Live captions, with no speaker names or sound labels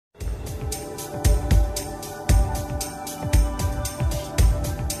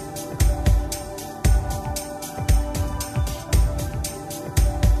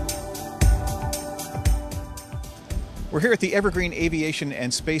We're here at the Evergreen Aviation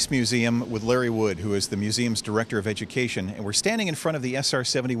and Space Museum with Larry Wood, who is the museum's Director of Education, and we're standing in front of the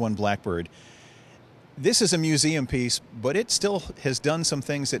SR-71 Blackbird. This is a museum piece, but it still has done some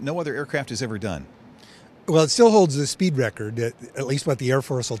things that no other aircraft has ever done. Well, it still holds the speed record, at least what the Air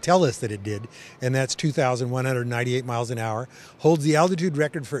Force will tell us that it did, and that's 2,198 miles an hour. Holds the altitude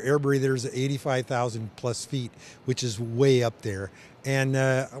record for air breathers at 85,000 plus feet, which is way up there. And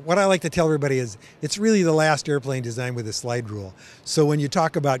what I like to tell everybody is it's really the last airplane designed with a slide rule. So when you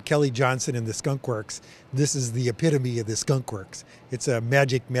talk about Kelly Johnson and the Skunk Works, this is the epitome of the Skunk Works. It's a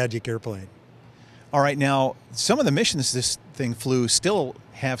magic airplane. All right, now, some of the missions this thing flew still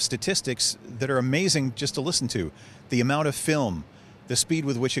have statistics that are amazing just to listen to. The amount of film, the speed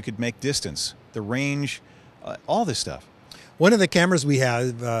with which it could make distance, the range, all this stuff. One of the cameras we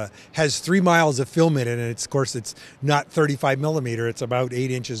have has 3 miles of film in it, and of course it's not 35 millimeter, it's about 8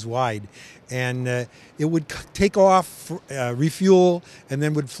 inches wide. And it would take off, refuel, and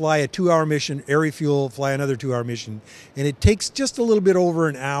then would fly a 2-hour mission, air refuel, fly another 2-hour mission. And it takes just a little bit over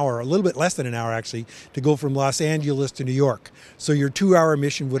an hour, a little bit less than an hour actually, to go from Los Angeles to New York. So your 2-hour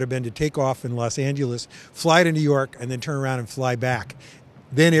mission would have been to take off in Los Angeles, fly to New York, and then turn around and fly back.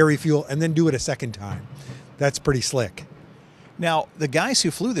 Then air refuel, and then do it a second time. That's pretty slick. Now, the guys who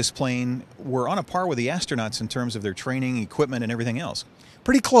flew this plane were on a par with the astronauts in terms of their training, equipment, and everything else.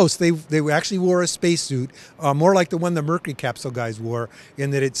 Pretty close. They actually wore a spacesuit, more like the one the Mercury capsule guys wore,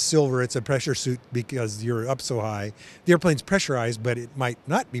 in that it's silver. It's a pressure suit because you're up so high. The airplane's pressurized, but it might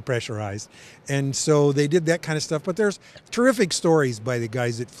not be pressurized. And so they did that kind of stuff. But there's terrific stories by the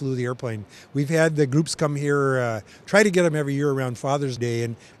guys that flew the airplane. We've had the groups come here, try to get them every year around Father's Day,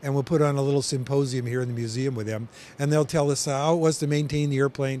 and we'll put on a little symposium here in the museum with them. And they'll tell us how it was to maintain the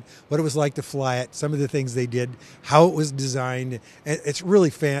airplane, what it was like to fly it, some of the things they did, how it was designed. It's really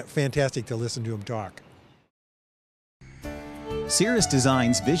fantastic to listen to them talk. Cirrus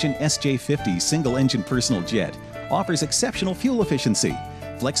Design's Vision SJ50 single-engine personal jet offers exceptional fuel efficiency,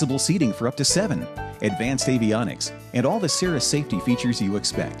 flexible seating for up to 7, advanced avionics, and all the Cirrus safety features you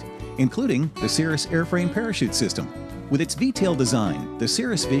expect, including the Cirrus airframe parachute system. With its V-tail design, the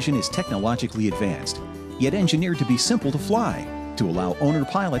Cirrus Vision is technologically advanced, yet engineered to be simple to fly, to allow owner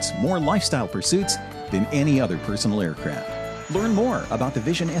pilots more lifestyle pursuits than any other personal aircraft. Learn more about the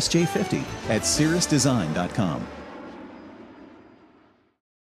Vision SJ50 at cirrusdesign.com.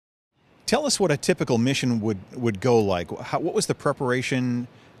 Tell us what a typical mission would go like. What was the preparation?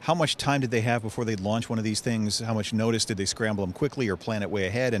 How much time did they have before they'd launch one of these things? How much notice did they scramble them quickly or plan it way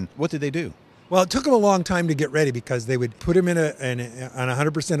ahead? And what did they do? Well, it took them a long time to get ready because they would put them on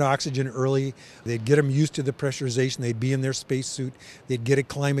 100% oxygen early. They'd get them used to the pressurization. They'd be in their spacesuit. They'd get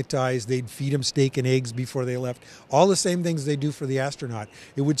acclimatized. They'd feed them steak and eggs before they left. All the same things they do for the astronaut.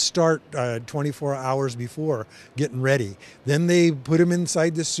 It would start 24 hours before getting ready. Then they put them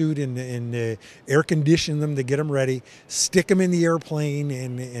inside the suit and air condition them to get them ready, stick them in the airplane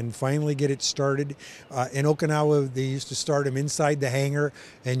and finally get it started. In Okinawa, they used to start them inside the hangar,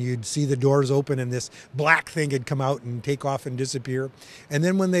 and you'd see the doors open and this black thing had come out and take off and disappear. And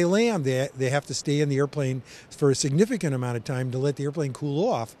then when they land, they have to stay in the airplane for a significant amount of time to let the airplane cool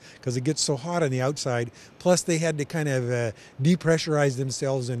off because it gets so hot on the outside. Plus they had to kind of depressurize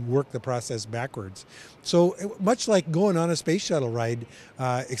themselves and work the process backwards. So much like going on a space shuttle ride,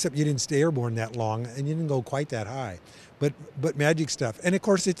 except you didn't stay airborne that long and you didn't go quite that high. But magic stuff. And of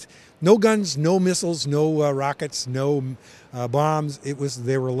course, it's no guns, no missiles, no rockets, no bombs.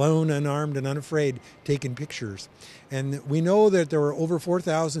 They were alone, unarmed, and unafraid, taking pictures. And we know that there were over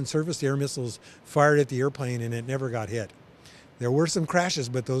 4,000 surface-to-air missiles fired at the airplane, and it never got hit. There were some crashes,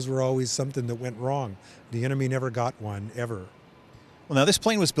 but those were always something that went wrong. The enemy never got one, ever. Well, now this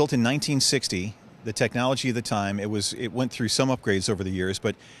plane was built in 1960. The technology of the time, it went through some upgrades over the years,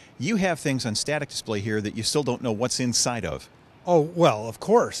 but you have things on static display here that you still don't know what's inside of. Oh, well, of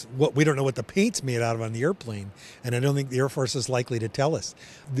course. We don't know what the paint's made out of on the airplane, and I don't think the Air Force is likely to tell us.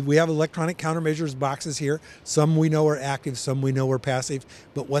 We have electronic countermeasures boxes here. Some we know are active, some we know are passive,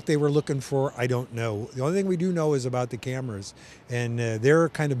 but what they were looking for, I don't know. The only thing we do know is about the cameras, and they're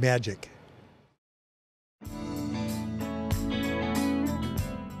kind of magic.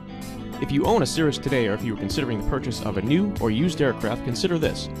 If you own a Cirrus today, or if you are considering the purchase of a new or used aircraft, consider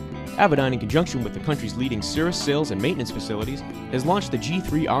this. Avidyne, in conjunction with the country's leading Cirrus sales and maintenance facilities, has launched the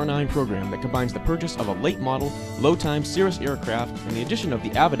G3R9 program that combines the purchase of a late-model, low-time Cirrus aircraft and the addition of the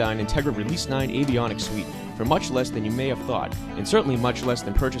Avidyne Integra Release 9 avionics suite for much less than you may have thought, and certainly much less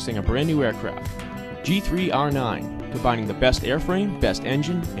than purchasing a brand new aircraft. G3R9, combining the best airframe, best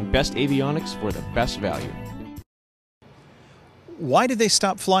engine, and best avionics for the best value. Why did they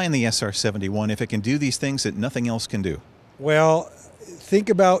stop flying the SR-71 if it can do these things that nothing else can do? Well, think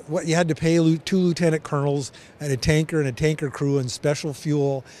about what you had to pay 2 lieutenant colonels and a tanker crew and special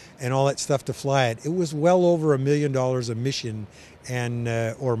fuel and all that stuff to fly it. It was well over $1 million a mission and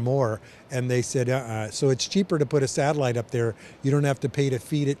or more. And they said, so it's cheaper to put a satellite up there. You don't have to pay to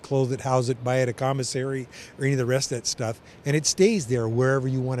feed it, clothe it, house it, buy it a commissary or any of the rest of that stuff. And it stays there wherever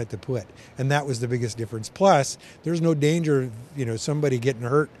you want it to put. And that was the biggest difference. Plus, there's no danger of, somebody getting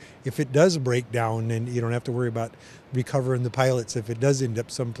hurt if it does break down, and you don't have to worry about recovering the pilots if it does end up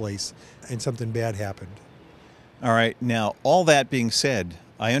someplace and something bad happened. All right. Now, all that being said,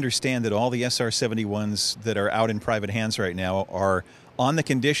 I understand that all the SR-71s that are out in private hands right now are on the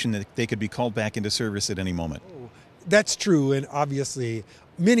condition that they could be called back into service at any moment. That's true, and obviously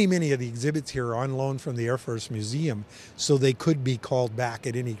many of the exhibits here are on loan from the Air Force Museum, so they could be called back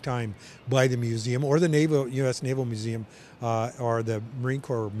at any time by the museum or the U.S. Naval Museum or the Marine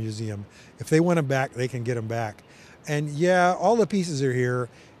Corps Museum. If they want them back, they can get them back. And yeah, all the pieces are here.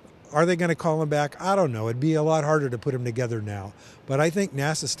 Are they going to call them back? I don't know. It'd be a lot harder to put them together now. But I think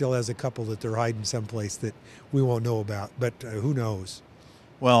NASA still has a couple that they're hiding someplace that we won't know about. But who knows?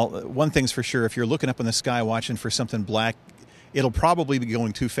 Well, one thing's for sure. If you're looking up in the sky watching for something black, it'll probably be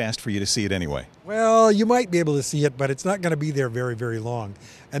going too fast for you to see it anyway. Well, you might be able to see it, but it's not going to be there very, very long.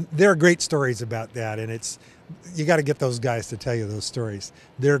 And there are great stories about that. And you got to get those guys to tell you those stories.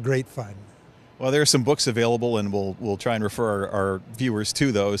 They're great fun. Well, there are some books available, and we'll try and refer our viewers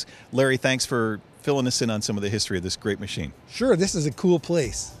to those. Larry, thanks for filling us in on some of the history of this great machine. Sure, this is a cool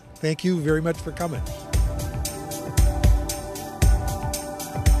place. Thank you very much for coming.